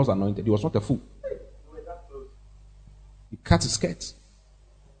touch the Lord's anointed. He was not a fool. He cut his skirt.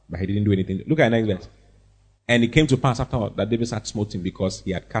 But he didn't do anything. Look at the next verse. And it came to pass afterward that David had smote him because he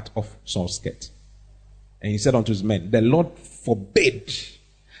had cut off Saul's skirt. And he said unto his men, the Lord forbid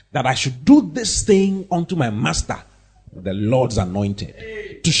that I should do this thing unto my master, the Lord's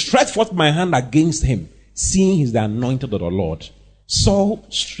anointed, to stretch forth my hand against him, seeing he's the anointed of the Lord. Saul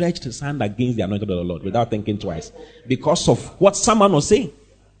stretched his hand against the anointed of the Lord without thinking twice, because of what someone was saying.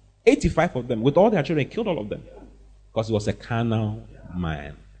 85 of them, with all their children, killed all of them, because he was a carnal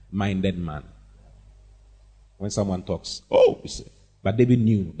minded man. When someone talks, but David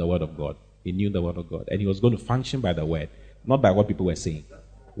knew the word of God. He knew the word of God, and he was going to function by the word, not by what people were saying.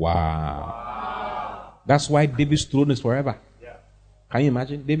 Wow. That's why David's throne is forever. Can you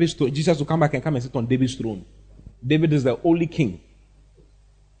imagine? David's throne. Jesus will come back and come and sit on David's throne. David is the only king.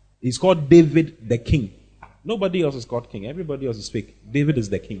 He's called David the king. Nobody else is called king. Everybody else is fake. David is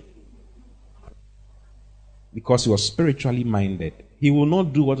the king. Because he was spiritually minded. He will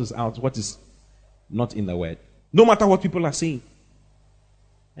not do what is not in the word. No matter what people are saying.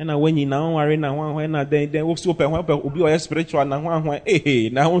 And when you now are in a then also be spiritual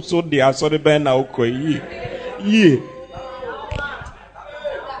now so they are sorry ben now yeah.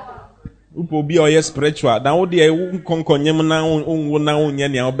 Upo be or spiritual now they unkonyem na unya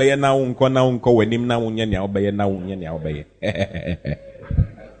nya obeye na unko wenim na unya nya obeye na unya nya obeye.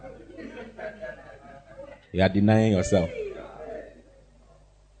 You are denying yourself.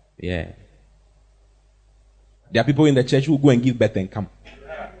 Yeah. There are people in the church who go and give birth and come.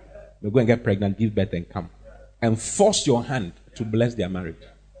 They go and get pregnant, give birth and come. And force your hand to bless their marriage.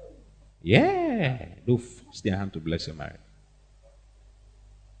 Yeah. They'll force their hand to bless your marriage.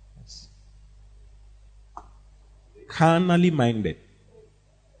 Yes. Carnally minded.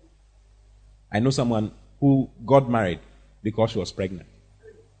 I know someone who got married because she was pregnant.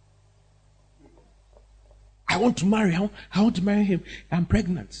 I want to marry. I want to marry him. I'm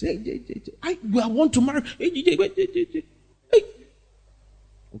pregnant. I want to marry.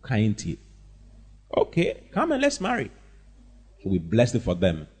 Okay, come and let's marry. So we blessed it for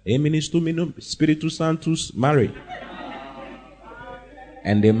them. Spiritus Sanctus, marry.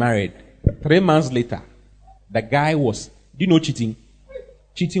 And they married. 3 months later, the guy was, do you know cheating?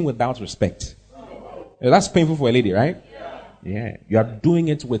 Cheating without respect. That's painful for a lady, right? Yeah. You are doing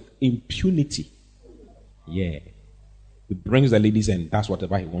it with impunity. Yeah. He brings the ladies and does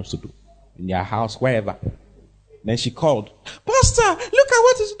whatever he wants to do. In their house, wherever. Then she called, Pastor, look at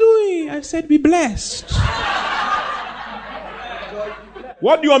what he's doing. I said, be blessed.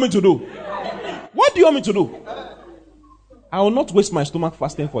 What do you want me to do? What do you want me to do? I will not waste my stomach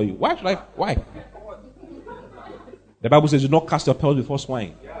fasting for you. Why should I? Why? The Bible says, do not cast your pearls before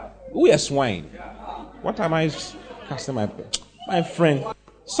swine. Who is swine? What am I casting my pearls? My friend,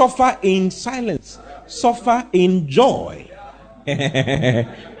 suffer in silence. Suffer in joy.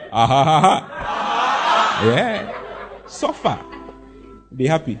 Yeah. Suffer. Be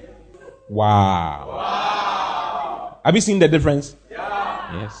happy. Wow. Have you seen the difference?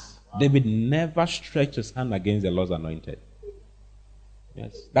 Yes. David never stretched his hand against the Lord's anointed.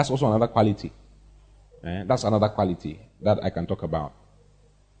 Yes. That's also another quality. That's another quality that I can talk about.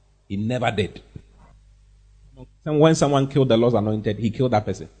 He never did. When someone killed the Lord's anointed, he killed that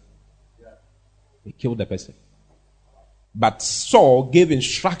person. He killed the person. But Saul gave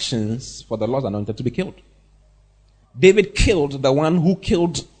instructions for the Lord's anointed to be killed. David killed the one who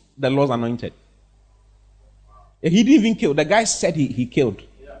killed the Lord's anointed. He didn't even kill. The guy said he killed.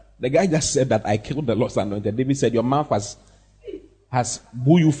 The guy just said that I killed the Lord's anointed. David said, your mouth has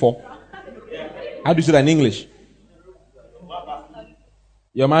boo you for. How do you say that in English?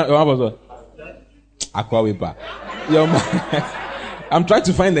 Your mouth was what? Aquawipa. Your mouth. I'm trying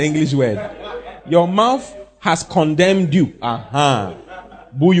to find the English word. Your mouth has condemned you.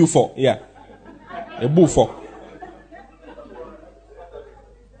 Boo you for. Yeah. A boo for.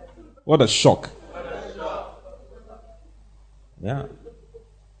 What a shock. Yeah.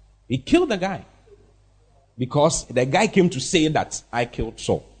 He killed the guy. Because the guy came to say that I killed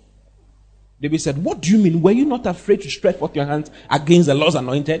Saul. David said, what do you mean? Were you not afraid to stretch forth your hands against the Lord's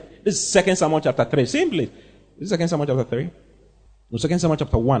anointed? This is 2 Samuel chapter 3. Same place. This is 2 Samuel chapter 3. No, 2 Samuel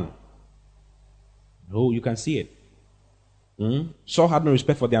chapter 1. Oh, you can see it. Saul had no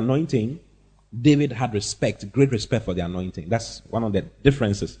respect for the anointing. David had respect, great respect for the anointing. That's one of the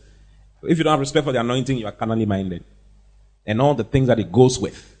differences. If you don't have respect for the anointing, you are carnally minded. And all the things that it goes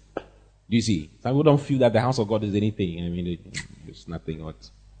with. Do you see? Some people don't feel that the house of God is anything. I mean, it's nothing.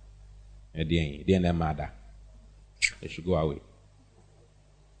 What? They ain't matter. They should go away.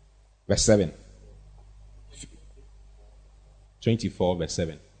 Verse 7. 24, verse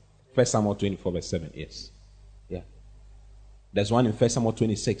 7. 1 Samuel 24, verse 7. Yes. Yeah. There's one in 1 Samuel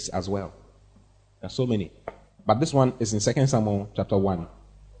 26 as well. There's so many. But this one is in 2 Samuel chapter 1.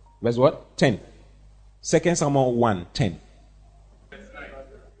 Verse what? 10. 2 Samuel 1, 10.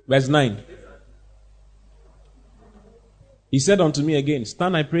 Verse 9. He said unto me again,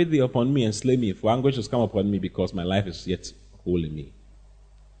 stand, I pray thee, upon me and slay me, for anguish has come upon me, because my life is yet whole in me.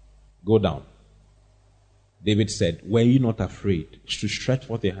 Go down. David said, were you not afraid to stretch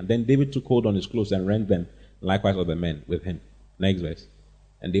forth your hand? Then David took hold on his clothes and rent them, likewise other men with him. Next verse.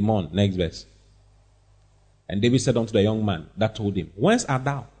 And they mourned. Next verse. And David said unto the young man that told him, whence art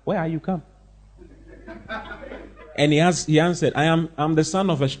thou? Where are you come? And he answered, I am the son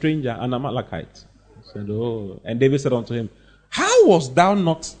of a stranger, an Amalekite. He said, oh. And David said unto him, how was thou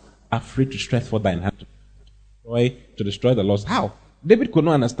not afraid to stretch forth thine hand to destroy the Lord's? How? David could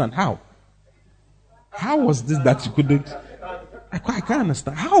not understand. How? How was this that you couldn't? I can't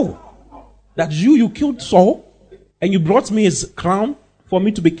understand. How? That you killed Saul and you brought me his crown for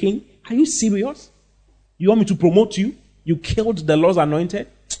me to be king? Are you serious? You want me to promote you? You killed the Lord's anointed?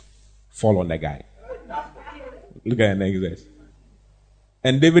 Fall on the guy. Look at the next verse.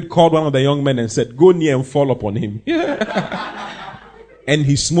 And David called one of the young men and said, go near and fall upon him. And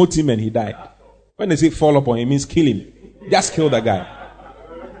he smote him and he died. When they say fall upon him, it means kill him. Just kill the guy.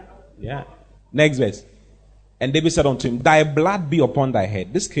 Yeah. Next verse. And David said unto him, thy blood be upon thy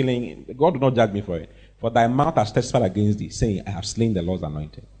head. This killing, God will not judge me for it. For thy mouth has testified against thee, saying, I have slain the Lord's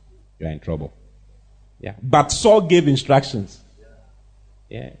anointed. You are in trouble. Yeah. But Saul gave instructions.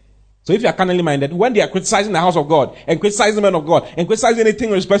 Yeah. So if you are carnally minded, when they are criticizing the house of God, and criticizing the men of God, and criticizing anything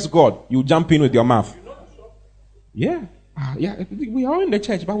in respect to God, you jump in with your mouth. Yeah. Yeah. We are all in the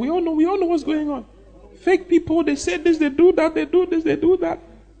church, but we all know what's going on. Fake people, they say this, they do that, they do this, they do that.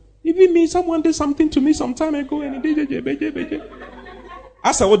 Even me, someone did something to me some time ago, and he did.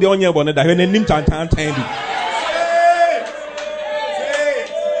 I said, what the onion bonnet that when they named time.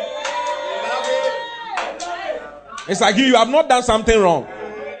 It's like you have not done something wrong.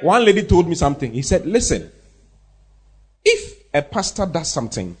 One lady told me something. He said, listen, if a pastor does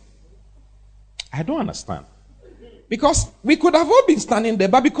something, I don't understand. Because we could have all been standing there,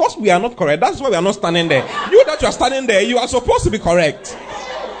 but because we are not correct, that's why we are not standing there. You that you are standing there, you are supposed to be correct.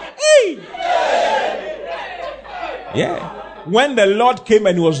 Hey! Yeah. When the Lord came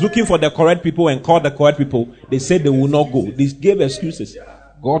and he was looking for the correct people and called the correct people, they said they will not go. They gave excuses.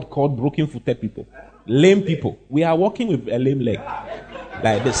 God called broken-footed people, lame people. We are walking with a lame leg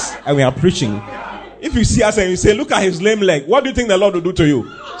like this, and we are preaching. If you see us and you say, look at his lame leg, what do you think the Lord will do to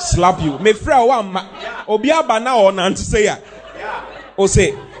you? Slap you. Me fra wa obia bana o nanti say ya. O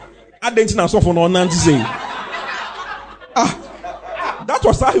say, adenti na so for no nanti say. That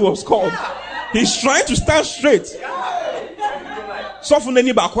was how he was called. He's trying to stand straight. So for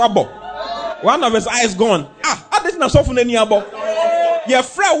neni ba kwabo. One of his eyes gone. Adenti na so for neni abo. Ye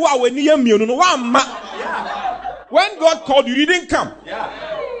fra wa we ni yemionu no wa ma. When God called you, you didn't come.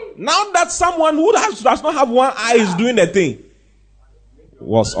 Now that someone who does not have one eye is doing the thing.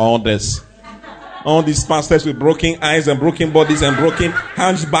 What's all this? All these pastors with broken eyes and broken bodies and broken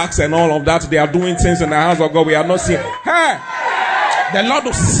hunchbacks and all of that, they are doing things in the house of God we are not seeing. Hey! The Lord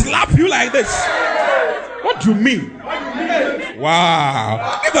will slap you like this. What do you mean?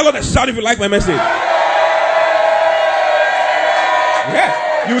 Wow. Give the Lord a shout if you like my message.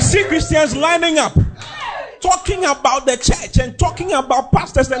 Yeah. You see Christians lining up, talking about the church and talking about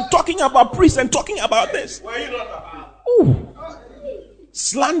pastors and talking about priests and talking about this. Ooh.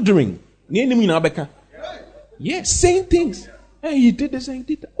 Slandering. Yeah, saying things. Hey, he did this and he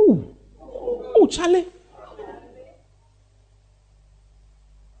did that. Oh, Charlie.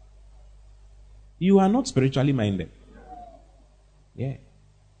 You are not spiritually minded. Yeah.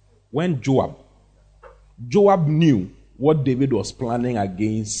 When Joab knew what David was planning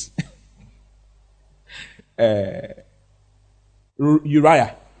against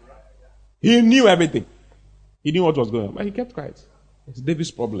Uriah. He knew everything. He knew what was going on, but he kept quiet. It's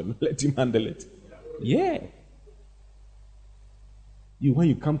David's problem. Let him handle it. Yeah. When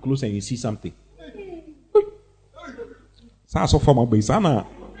you come close and you see something. So for my base, Anna.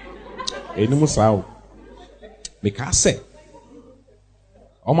 Because say,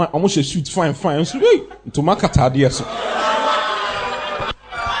 almost a suit fine. So to mark at ideas.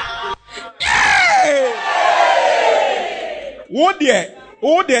 Oh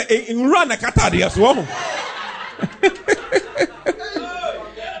dear, in run a catadias woman.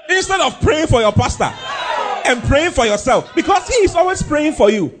 Instead of praying for your pastor and praying for yourself, because he is always praying for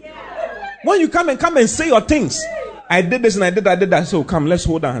you. When you come and say your things, I did this and I did that. So come, let's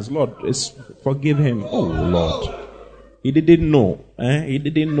hold hands. Lord, forgive him. Oh Lord, he didn't know. He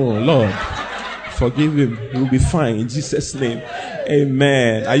didn't know. Lord, forgive him. He will be fine in Jesus' name.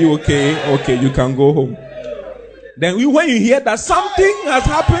 Amen. Are you okay? Okay, you can go home. Then when you hear that something has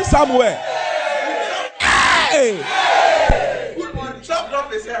happened somewhere, hey!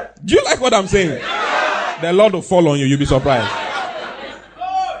 Do you like what I'm saying? The Lord will fall on you. You'll be surprised.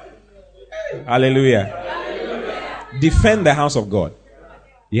 Hallelujah. Defend the house of God.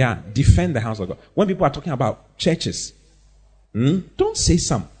 Yeah, defend the house of God. When people are talking about churches, don't say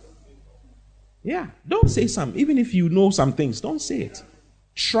some. Yeah, don't say some. Even if you know some things, don't say it.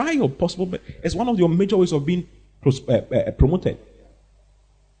 Try your possible best. It's one of your major ways of being promoted.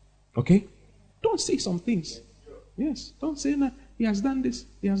 Okay? Don't say some things. Yes, don't say that. He has done this.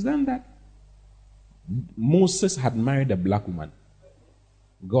 He has done that. Moses had married a black woman.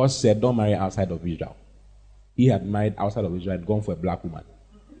 God said, don't marry outside of Israel. he had married outside of Israel, had gone for a black woman.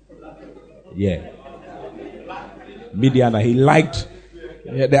 Yeah. Midian, he liked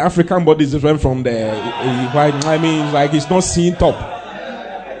the African body is different from the white. I mean, like he's not seeing top.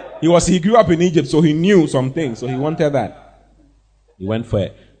 He grew up in Egypt, so he knew some things, so he wanted that. He went for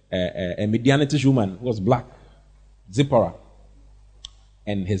a Midianitish woman who was black, Zipporah.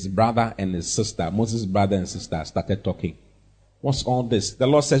 And his brother and his sister, Moses' brother and sister, started talking. What's all this? The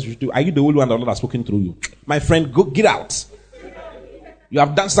Lord says you do. Are you the only one the Lord has spoken through you? My friend, go get out. You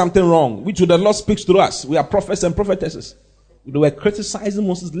have done something wrong. Which the Lord speaks through us. We are prophets and prophetesses. They were criticizing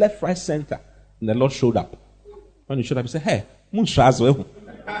Moses left, right, center. And the Lord showed up. When he showed up, he said, hey,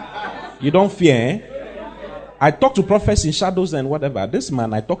 you don't fear, eh? I talk to prophets in shadows and whatever. This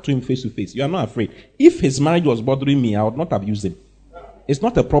man, I talk to him face to face. You are not afraid. If his marriage was bothering me, I would not have used him. It's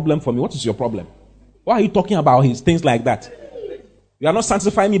not a problem for me. What is your problem? Why are you talking about his things like that? You are not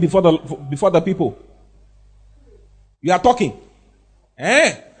sanctifying me before the people. You are talking.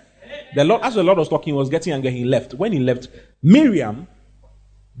 Eh? The Lord, as the Lord was talking, he was getting angry. He left. When he left, Miriam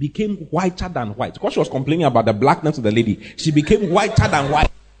became whiter than white. Because she was complaining about the blackness of the lady, she became whiter than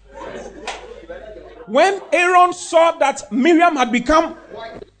white. When Aaron saw that Miriam had become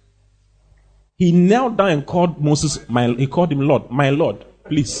white, he knelt down and called Moses, he called him Lord. My Lord,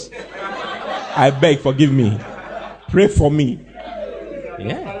 please. I beg, forgive me. Pray for me.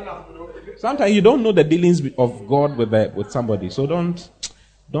 Yeah. Sometimes you don't know the dealings of God with somebody. So don't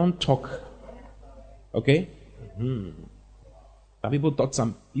talk. Okay? Some people thought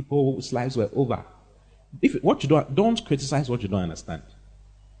some people's lives were over. Don't criticize what you don't understand.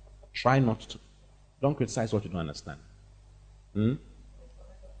 Try not to. Don't criticize what you don't understand.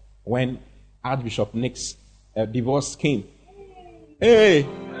 When Archbishop Nick's divorce came, hey,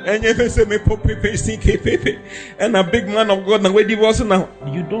 and a big man of God, and we're divorcing now.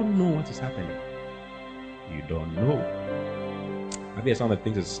 You don't know what is happening. You don't know. I think some of the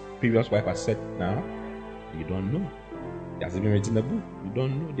things his previous wife has said now. You don't know. He has even written in the book. You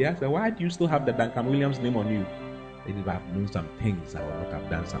don't know. They ask her, why do you still have the Duncan Williams name on you? If I have known some things, I would not have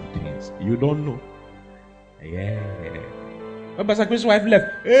done some things. You don't know. Yeah. But Pastor Chris' wife left.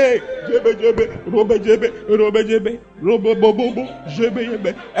 Hey, Robe,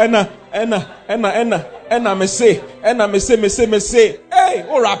 Enna, me say, hey,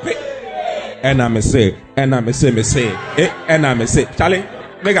 oh, rap it. Enna, me say, Charlie,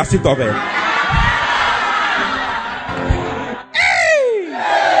 make a sit over. Hey!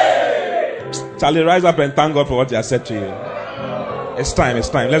 Charlie, rise up and thank God for what he has said to you. It's time.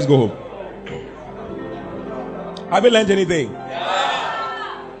 Let's go home. Have you learned anything?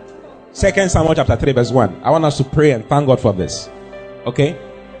 2 Samuel chapter 3 verse 1. I want us to pray and thank God for this. Okay?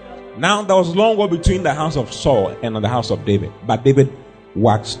 Now there was long war between the house of Saul and the house of David. But David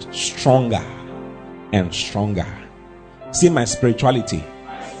waxed stronger and stronger. See, my spirituality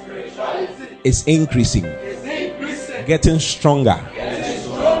is increasing. Getting stronger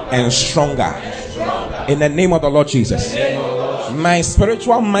and stronger. In the name of the Lord Jesus. My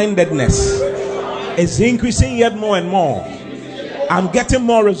spiritual mindedness is increasing yet more and more. I'm getting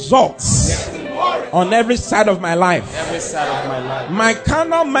more results on every side of my life. My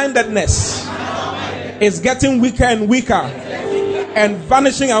carnal mindedness is getting weaker and weaker and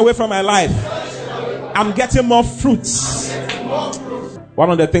vanishing away from my life. I'm getting more fruits.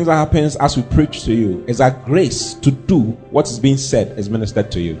 One of the things that happens as we preach to you is that grace to do what is being said is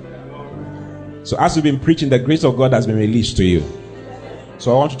ministered to you. So as we've been preaching, the grace of God has been released to you.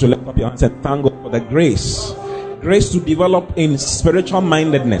 So I want you to lift up your hands and thank God for the grace. Grace to develop in spiritual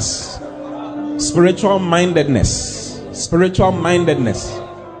mindedness. Spiritual mindedness. Spiritual mindedness.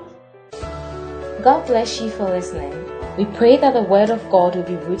 God bless you for listening. We pray that the word of God will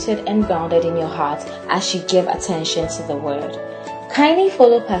be rooted and grounded in your heart as you give attention to the word. Kindly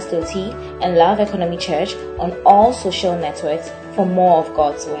follow Pastor T and Love Economy Church on all social networks for more of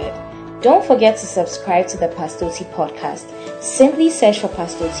God's word. Don't forget to subscribe to the Pastor T podcast. Simply search for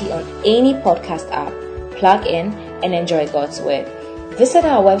Pastor T on any podcast app, plug in, and enjoy God's word. Visit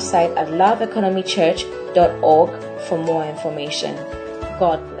our website at loveeconomychurch.org for more information.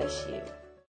 God bless you.